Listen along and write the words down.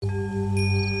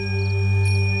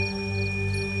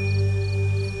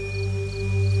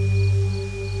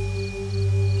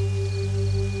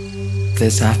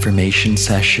This affirmation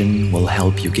session will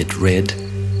help you get rid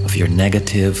of your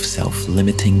negative,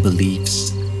 self-limiting beliefs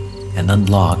and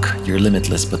unlock your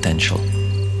limitless potential.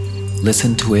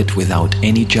 Listen to it without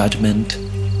any judgment,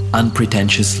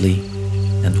 unpretentiously,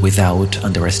 and without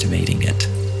underestimating it.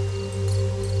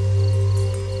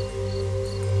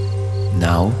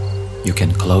 Now, you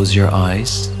can close your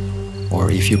eyes,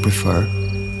 or if you prefer,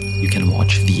 you can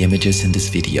watch the images in this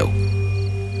video.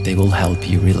 They will help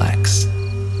you relax.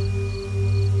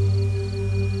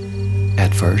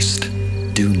 At first,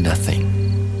 do nothing.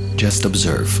 Just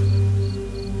observe.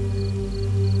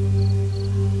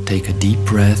 Take a deep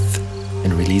breath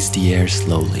and release the air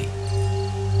slowly.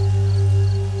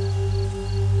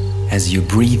 As you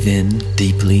breathe in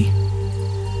deeply,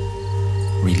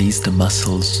 release the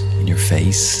muscles in your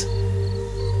face.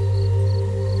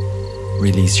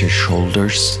 Release your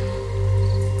shoulders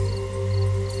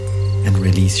and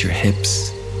release your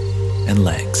hips and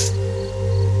legs.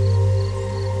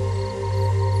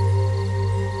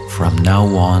 From now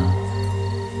on,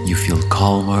 you feel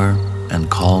calmer and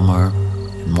calmer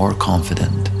and more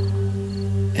confident,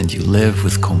 and you live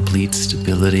with complete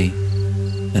stability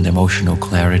and emotional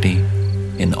clarity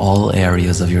in all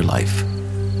areas of your life.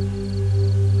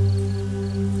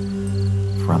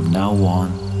 From now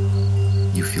on,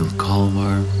 you feel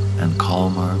calmer and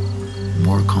calmer and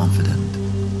more confident,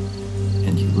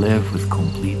 and you live with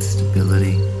complete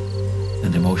stability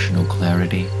and emotional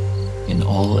clarity in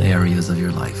all areas of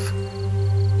your life.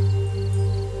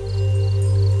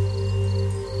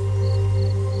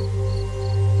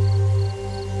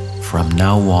 From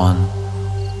now on,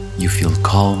 you feel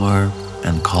calmer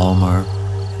and calmer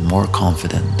and more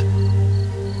confident,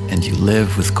 and you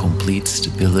live with complete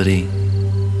stability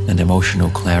and emotional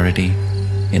clarity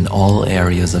in all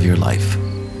areas of your life.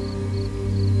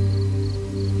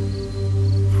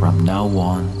 From now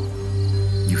on,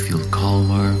 you feel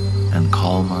calmer and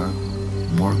calmer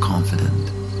and more confident,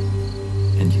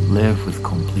 and you live with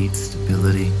complete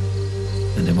stability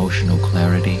and emotional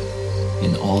clarity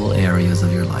in all areas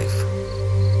of your life.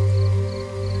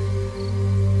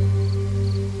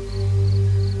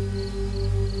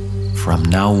 From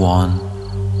now on,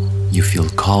 you feel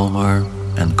calmer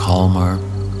and calmer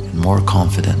and more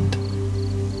confident,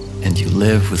 and you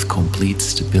live with complete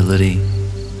stability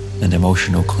and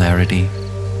emotional clarity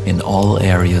in all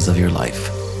areas of your life.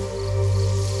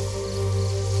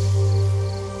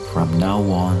 From now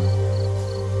on,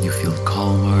 you feel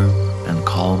calmer and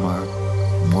calmer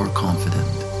and more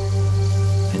confident,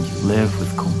 and you live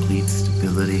with complete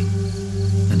stability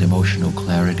and emotional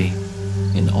clarity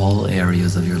in all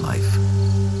areas of your life.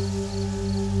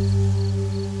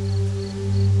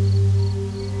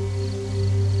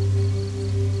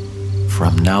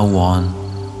 From now on,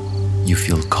 you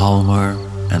feel calmer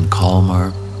and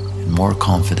calmer and more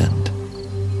confident,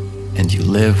 and you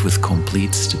live with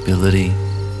complete stability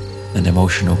and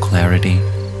emotional clarity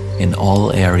in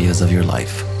all areas of your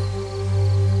life.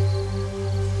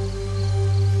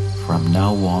 From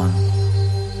now on,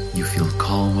 you feel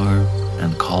calmer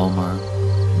and calmer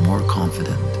and more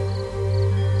confident,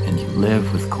 and you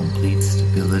live with complete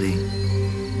stability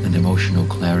and emotional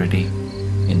clarity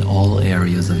in all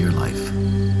areas of your life.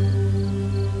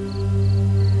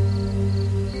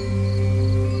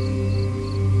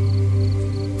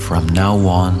 From now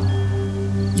on,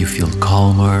 you feel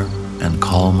calmer and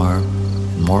calmer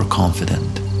and more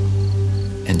confident,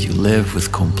 and you live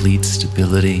with complete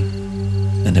stability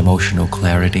and emotional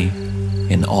clarity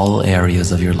in all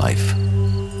areas of your life.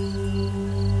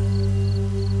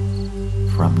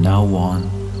 From now on,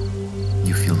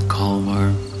 you feel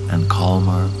calmer and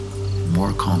calmer and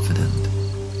more confident,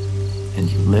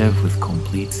 and you live with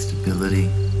complete stability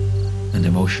and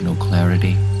emotional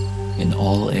clarity in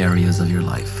all areas of your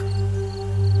life.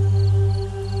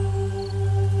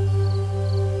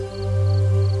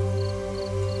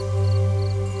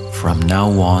 From now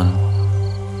on,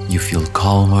 you feel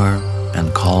calmer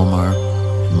and calmer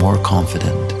and more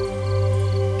confident,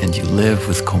 and you live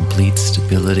with complete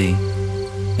stability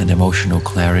and emotional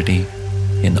clarity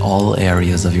in all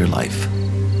areas of your life.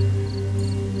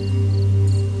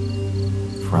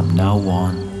 From now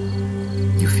on,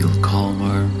 you feel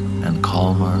calmer and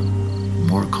calmer and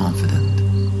more confident,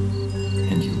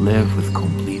 and you live with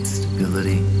complete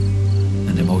stability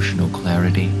and emotional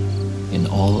clarity in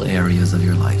all areas of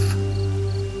your life.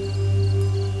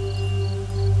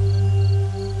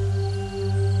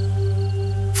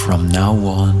 From now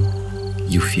on,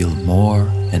 you feel more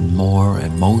and more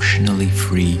emotionally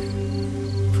free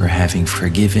for having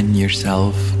forgiven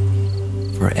yourself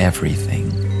for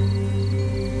everything.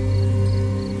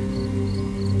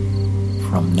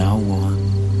 From now on,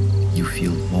 you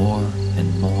feel more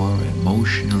and more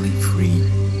emotionally free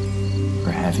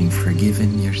for having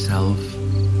forgiven yourself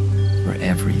for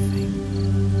everything.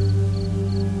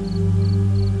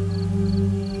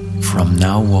 From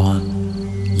now on,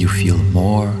 you feel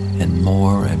more and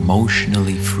more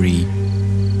emotionally free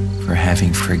for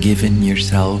having forgiven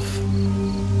yourself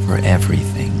for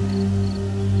everything.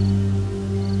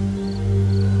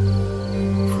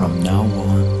 From now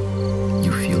on,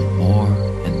 you feel more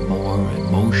and more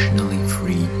emotionally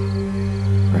free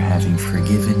for having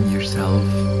forgiven yourself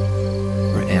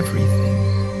for everything.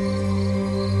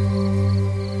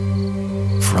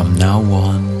 From now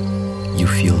on, you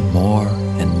feel more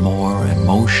and more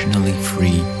emotionally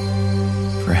free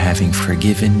for having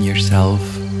forgiven yourself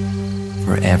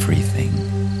for everything.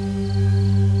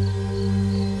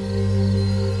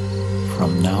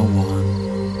 From now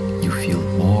on, you feel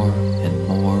more and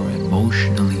more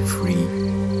emotionally free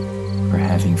for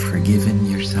having forgiven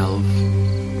yourself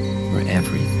for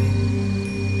everything.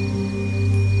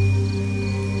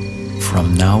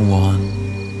 From now on,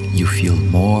 you feel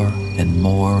more and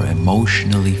more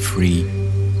emotionally free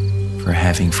for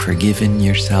having forgiven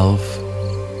yourself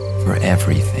for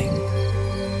everything.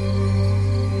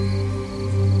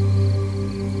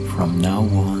 From now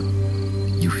on,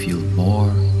 you feel more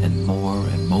and more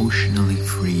emotionally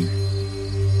free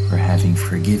for having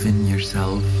forgiven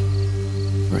yourself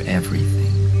for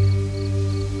everything.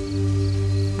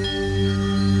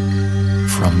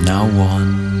 From now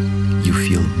on, you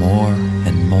feel more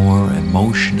and more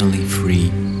emotionally free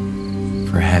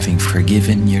for having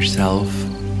forgiven yourself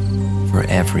for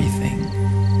everything.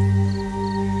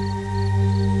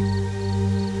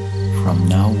 From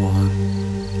now on,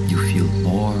 you feel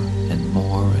more and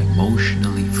more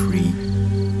emotionally free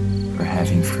for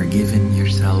having forgiven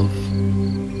yourself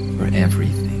for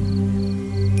everything.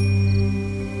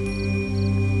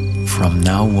 From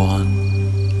now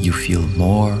on, you feel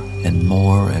more and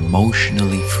more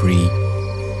emotionally free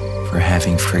for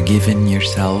having forgiven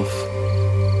yourself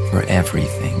for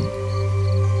everything.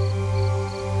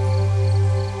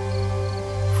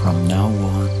 From now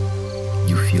on,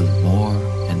 you feel more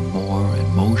and more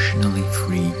emotionally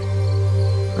free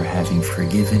for having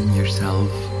forgiven yourself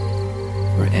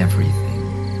for everything.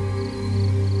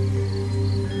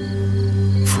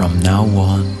 From now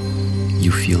on,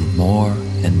 you feel more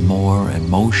and more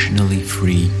emotionally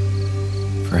free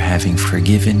for having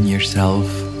forgiven yourself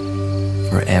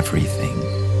for everything.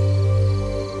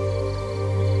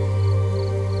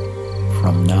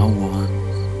 From now on,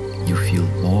 you feel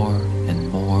more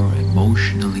and more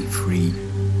emotionally free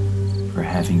for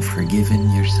having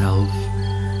forgiven yourself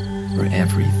for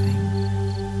everything.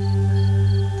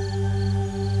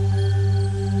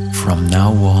 From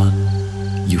now on,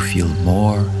 you feel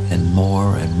more and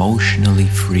more emotionally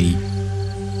free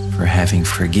for having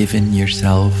forgiven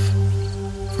yourself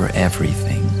for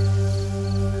everything.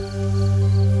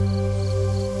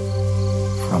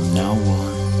 From now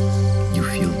on, you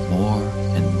feel more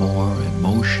and more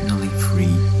emotionally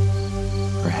free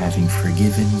for having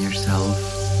forgiven yourself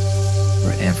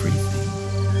for everything.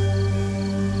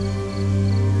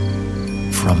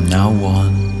 From now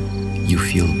on, you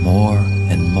feel more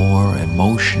and more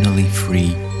emotionally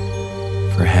free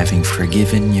for having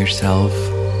forgiven yourself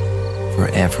for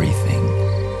everything.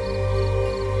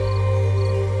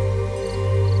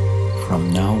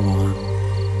 From now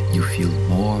on, you feel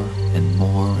more and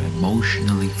more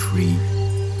emotionally free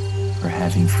for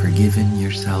having forgiven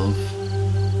yourself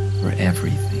for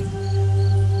everything.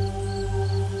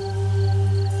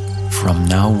 From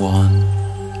now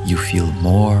on, you feel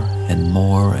more and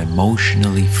more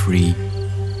emotionally free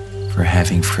for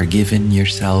having forgiven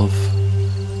yourself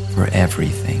for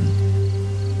everything.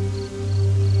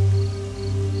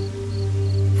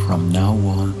 From now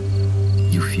on,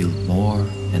 you feel more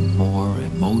and more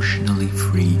emotionally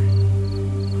free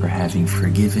for having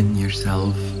forgiven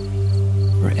yourself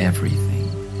for everything.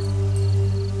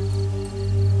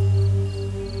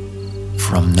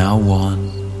 From now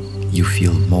on, you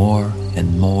feel more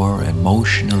and more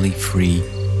emotionally free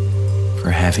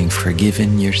for having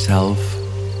forgiven yourself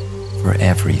for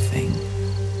everything.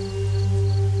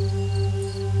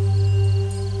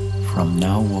 From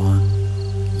now on,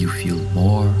 you feel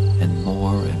more and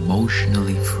more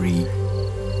emotionally free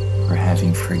for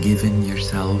having forgiven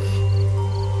yourself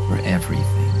for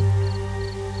everything.